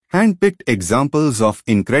Handpicked examples of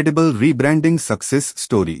incredible rebranding success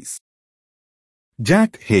stories.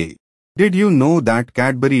 Jack, hey, did you know that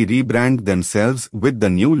Cadbury rebrand themselves with the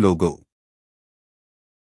new logo?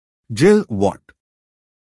 Jill, what?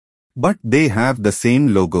 But they have the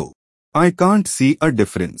same logo. I can't see a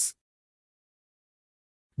difference.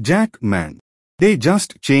 Jack, man, they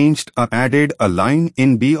just added a line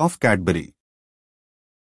in B of Cadbury.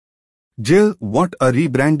 Jill, what a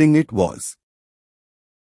rebranding it was.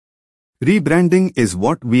 Rebranding is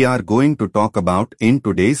what we are going to talk about in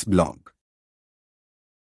today's blog.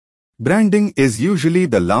 Branding is usually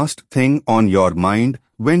the last thing on your mind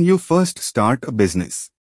when you first start a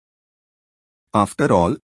business. After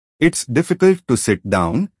all, it's difficult to sit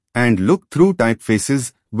down and look through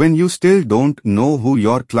typefaces when you still don't know who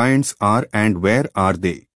your clients are and where are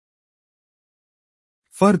they.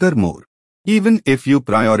 Furthermore, even if you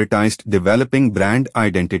prioritized developing brand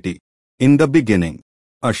identity in the beginning,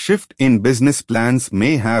 a shift in business plans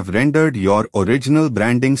may have rendered your original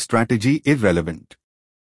branding strategy irrelevant.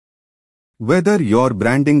 Whether your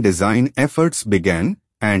branding design efforts began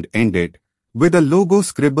and ended with a logo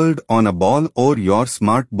scribbled on a ball or your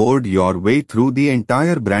smartboard your way through the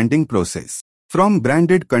entire branding process, from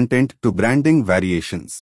branded content to branding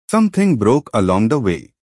variations, something broke along the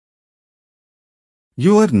way.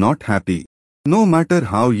 You are not happy, no matter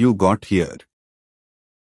how you got here.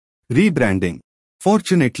 Rebranding,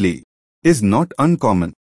 fortunately, is not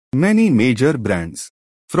uncommon. Many major brands,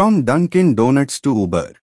 from Dunkin' Donuts to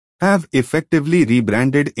Uber, have effectively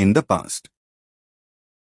rebranded in the past.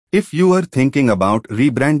 If you are thinking about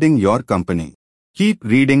rebranding your company, keep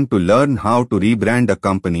reading to learn how to rebrand a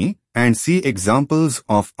company and see examples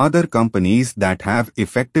of other companies that have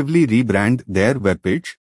effectively rebranded their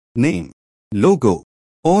webpage, name, logo,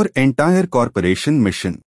 or entire corporation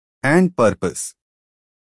mission and purpose.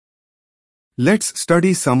 Let's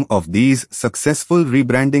study some of these successful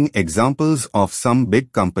rebranding examples of some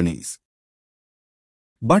big companies.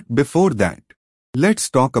 But before that, let's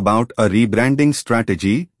talk about a rebranding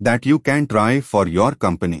strategy that you can try for your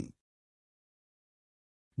company.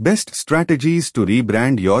 Best strategies to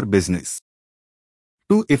rebrand your business.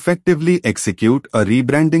 To effectively execute a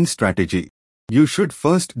rebranding strategy, you should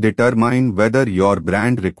first determine whether your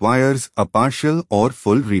brand requires a partial or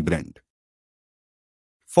full rebrand.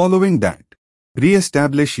 Following that,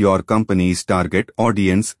 re-establish your company's target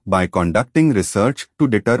audience by conducting research to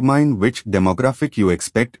determine which demographic you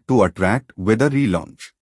expect to attract with a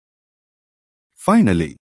relaunch.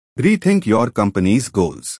 Finally, rethink your company's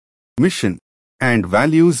goals, mission, and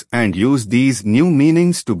values and use these new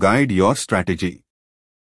meanings to guide your strategy.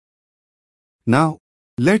 Now,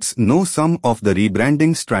 let's know some of the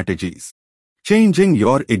rebranding strategies. Changing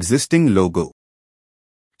your existing logo.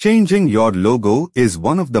 Changing your logo is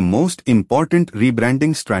one of the most important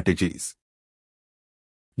rebranding strategies.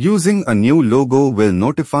 Using a new logo will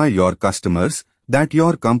notify your customers that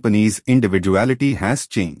your company's individuality has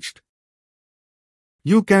changed.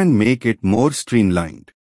 You can make it more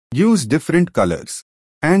streamlined, use different colors,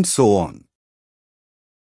 and so on.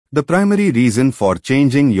 The primary reason for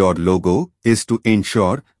changing your logo is to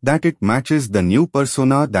ensure that it matches the new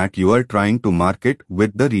persona that you are trying to market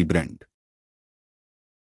with the rebrand.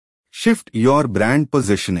 Shift your brand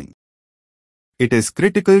positioning. It is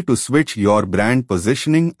critical to switch your brand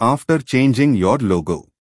positioning after changing your logo.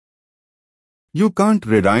 You can't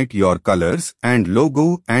rewrite your colors and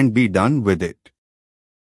logo and be done with it.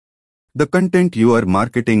 The content you are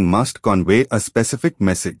marketing must convey a specific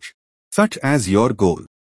message, such as your goal,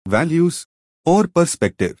 values, or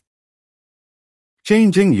perspective.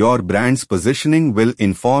 Changing your brand's positioning will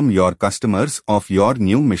inform your customers of your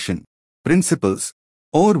new mission, principles,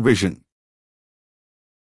 or vision.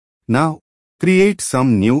 Now, create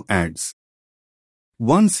some new ads.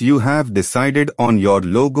 Once you have decided on your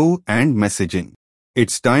logo and messaging,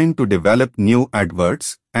 it's time to develop new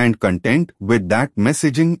adverts and content with that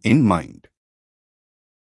messaging in mind.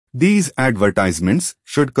 These advertisements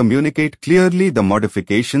should communicate clearly the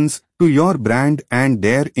modifications to your brand and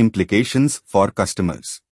their implications for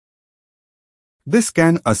customers. This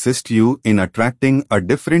can assist you in attracting a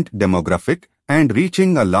different demographic and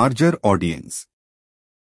reaching a larger audience.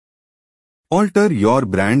 Alter your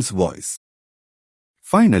brand's voice.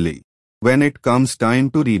 Finally, when it comes time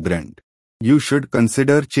to rebrand, you should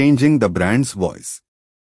consider changing the brand's voice.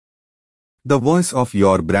 The voice of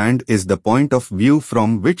your brand is the point of view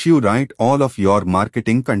from which you write all of your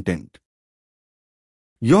marketing content.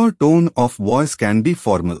 Your tone of voice can be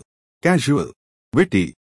formal, casual,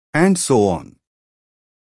 witty, and so on.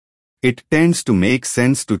 It tends to make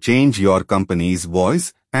sense to change your company's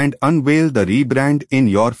voice and unveil the rebrand in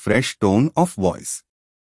your fresh tone of voice.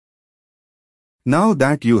 Now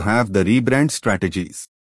that you have the rebrand strategies,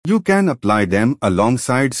 you can apply them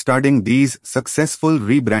alongside studying these successful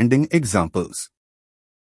rebranding examples.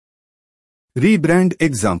 Rebrand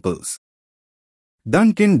examples.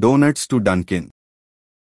 Dunkin' Donuts to Dunkin'.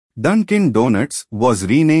 Dunkin' Donuts was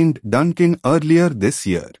renamed Dunkin' earlier this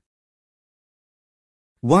year.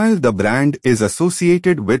 While the brand is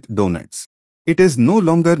associated with donuts, it is no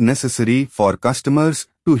longer necessary for customers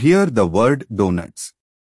to hear the word donuts.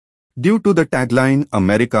 Due to the tagline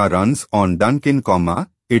 "America runs on Dunkin',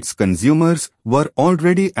 its consumers were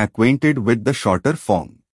already acquainted with the shorter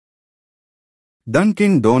form.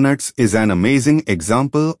 Dunkin' Donuts is an amazing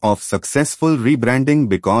example of successful rebranding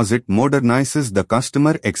because it modernizes the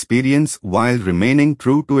customer experience while remaining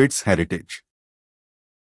true to its heritage.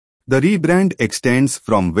 The rebrand extends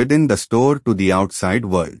from within the store to the outside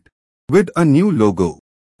world, with a new logo,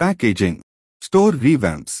 packaging, store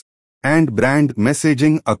revamps, and brand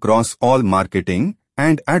messaging across all marketing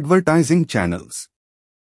and advertising channels.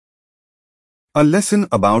 A lesson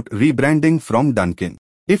about rebranding from Dunkin'.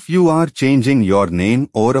 If you are changing your name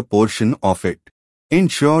or a portion of it,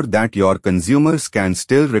 ensure that your consumers can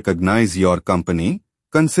still recognize your company.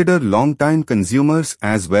 Consider long-time consumers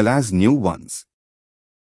as well as new ones.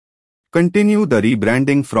 Continue the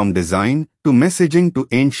rebranding from design to messaging to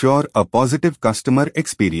ensure a positive customer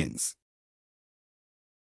experience.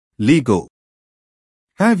 Lego.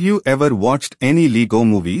 Have you ever watched any Lego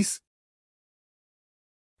movies?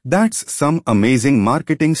 That's some amazing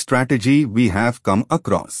marketing strategy we have come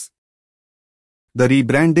across. The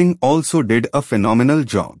rebranding also did a phenomenal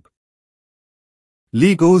job.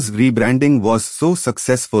 Lego's rebranding was so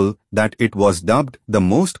successful that it was dubbed the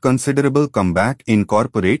most considerable comeback in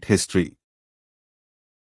corporate history.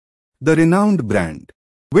 The renowned brand,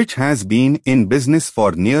 which has been in business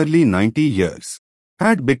for nearly 90 years,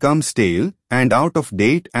 had become stale and out of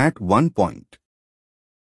date at one point.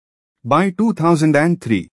 By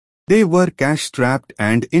 2003, they were cash-strapped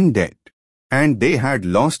and in debt, and they had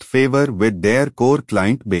lost favor with their core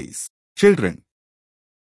client base, children.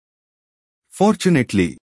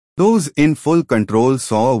 Fortunately, those in full control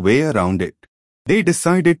saw a way around it. They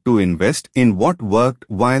decided to invest in what worked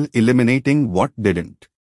while eliminating what didn't.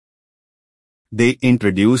 They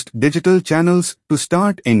introduced digital channels to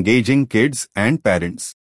start engaging kids and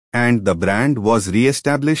parents, and the brand was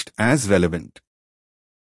re-established as relevant.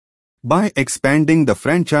 By expanding the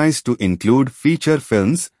franchise to include feature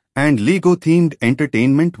films and Lego-themed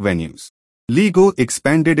entertainment venues, Lego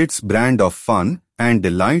expanded its brand of fun and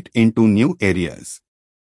delight into new areas.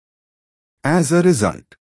 As a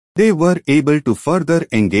result, they were able to further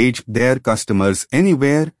engage their customers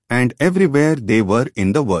anywhere and everywhere they were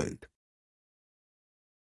in the world.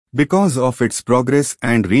 Because of its progress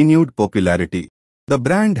and renewed popularity, the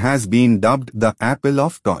brand has been dubbed the Apple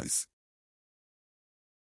of toys.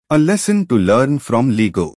 A lesson to learn from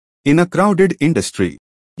Lego. In a crowded industry,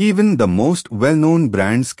 even the most well-known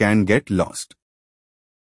brands can get lost.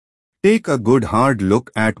 Take a good hard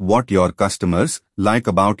look at what your customers like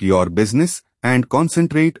about your business and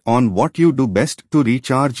concentrate on what you do best to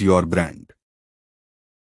recharge your brand.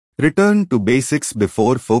 Return to basics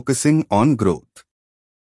before focusing on growth.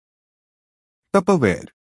 Tupperware.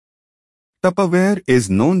 Tupperware is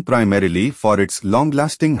known primarily for its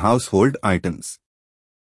long-lasting household items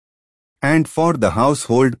and for the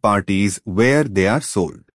household parties where they are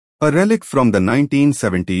sold. A relic from the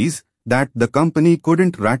 1970s that the company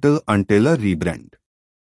couldn't rattle until a rebrand.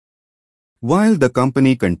 While the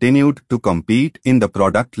company continued to compete in the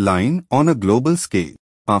product line on a global scale,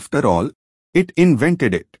 after all, it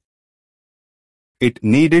invented it. It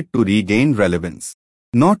needed to regain relevance,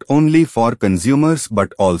 not only for consumers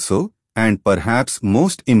but also, and perhaps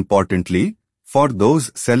most importantly, for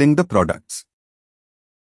those selling the products.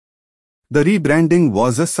 The rebranding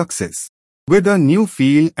was a success, with a new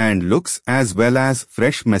feel and looks as well as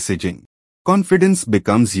fresh messaging. Confidence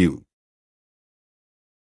becomes you.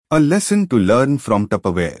 A lesson to learn from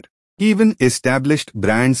Tupperware. Even established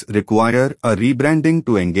brands require a rebranding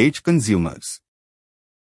to engage consumers.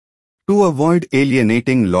 To avoid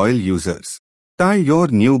alienating loyal users, tie your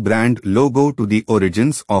new brand logo to the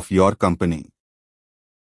origins of your company.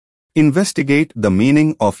 Investigate the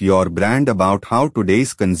meaning of your brand about how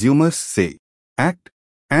today's consumers say, act,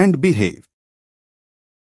 and behave.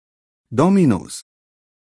 Domino's.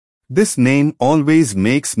 This name always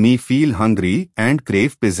makes me feel hungry and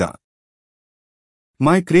crave pizza.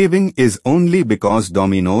 My craving is only because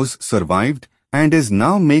Domino's survived and is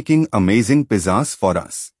now making amazing pizzas for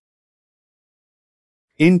us.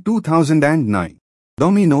 In 2009,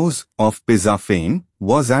 Domino's, of pizza fame,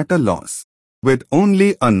 was at a loss. with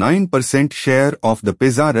only a 9% share of the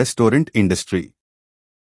pizza restaurant industry.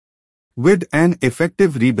 With an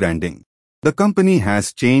effective rebranding, the company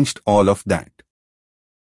has changed all of that.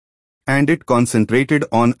 And it concentrated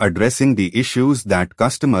on addressing the issues that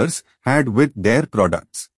customers had with their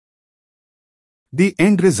products. The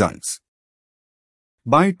end results.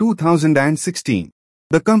 By 2016,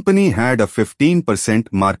 the company had a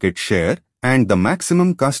 15% market share and the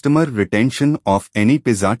maximum customer retention of any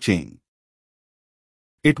pizza chain.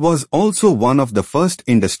 It was also one of the first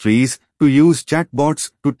industries to use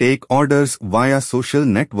chatbots to take orders via social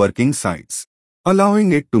networking sites,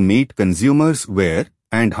 allowing it to meet consumers where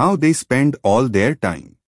and how they spend all their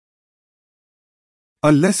time.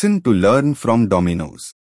 A lesson to learn from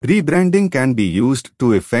Domino's. Rebranding can be used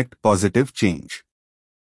to effect positive change.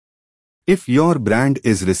 If your brand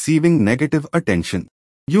is receiving negative attention,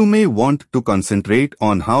 you may want to concentrate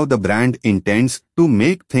on how the brand intends to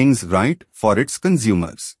make things right for its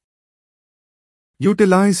consumers.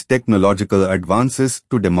 Utilize technological advances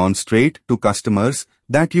to demonstrate to customers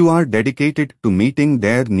that you are dedicated to meeting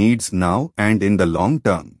their needs now and in the long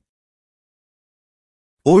term.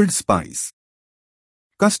 Old Spice.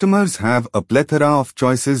 Customers have a plethora of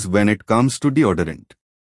choices when it comes to deodorant.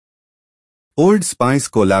 Old Spice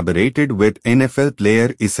collaborated with NFL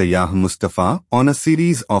player Isaiah Mustafa on a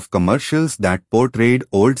series of commercials that portrayed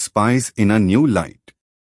Old Spice in a new light.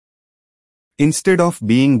 Instead of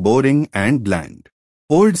being boring and bland,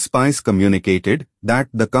 Old Spice communicated that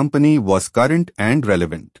the company was current and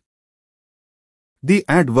relevant. The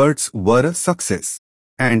adverts were a success,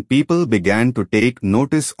 and people began to take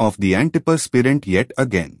notice of the antiperspirant yet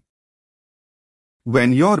again.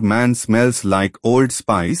 When your man smells like Old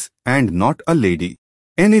Spice and not a lady,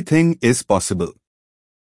 anything is possible.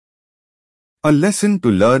 A lesson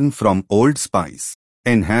to learn from Old Spice.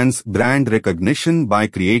 Enhance brand recognition by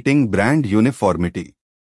creating brand uniformity.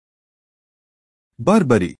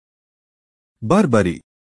 Burberry. Burberry,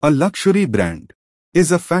 a luxury brand,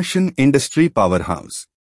 is a fashion industry powerhouse.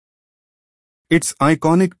 Its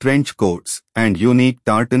iconic trench coats and unique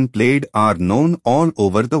tartan plaid are known all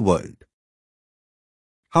over the world.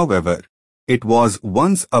 However, it was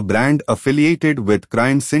once a brand affiliated with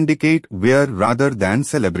crime syndicate wear rather than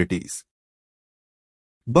celebrities.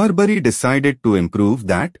 Burberry decided to improve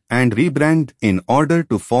that and rebrand in order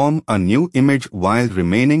to form a new image while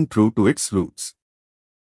remaining true to its roots.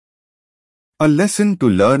 A lesson to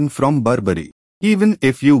learn from Burberry. Even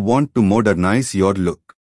if you want to modernize your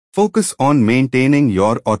look, focus on maintaining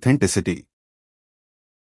your authenticity.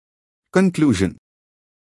 Conclusion.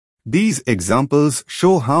 These examples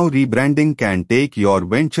show how rebranding can take your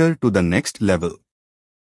venture to the next level.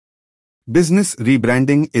 Business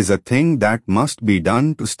rebranding is a thing that must be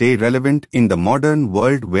done to stay relevant in the modern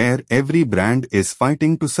world where every brand is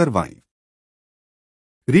fighting to survive.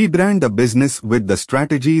 Rebrand a business with the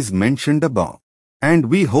strategies mentioned above,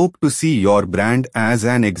 and we hope to see your brand as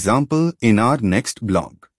an example in our next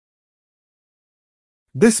blog.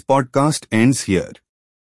 This podcast ends here.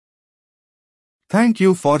 Thank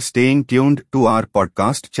you for staying tuned to our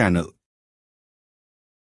podcast channel.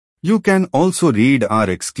 You can also read our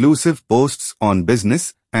exclusive posts on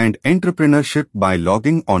business and entrepreneurship by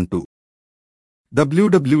logging on to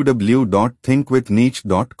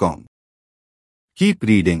www.thinkwithniche.com. Keep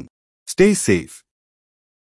reading. Stay safe.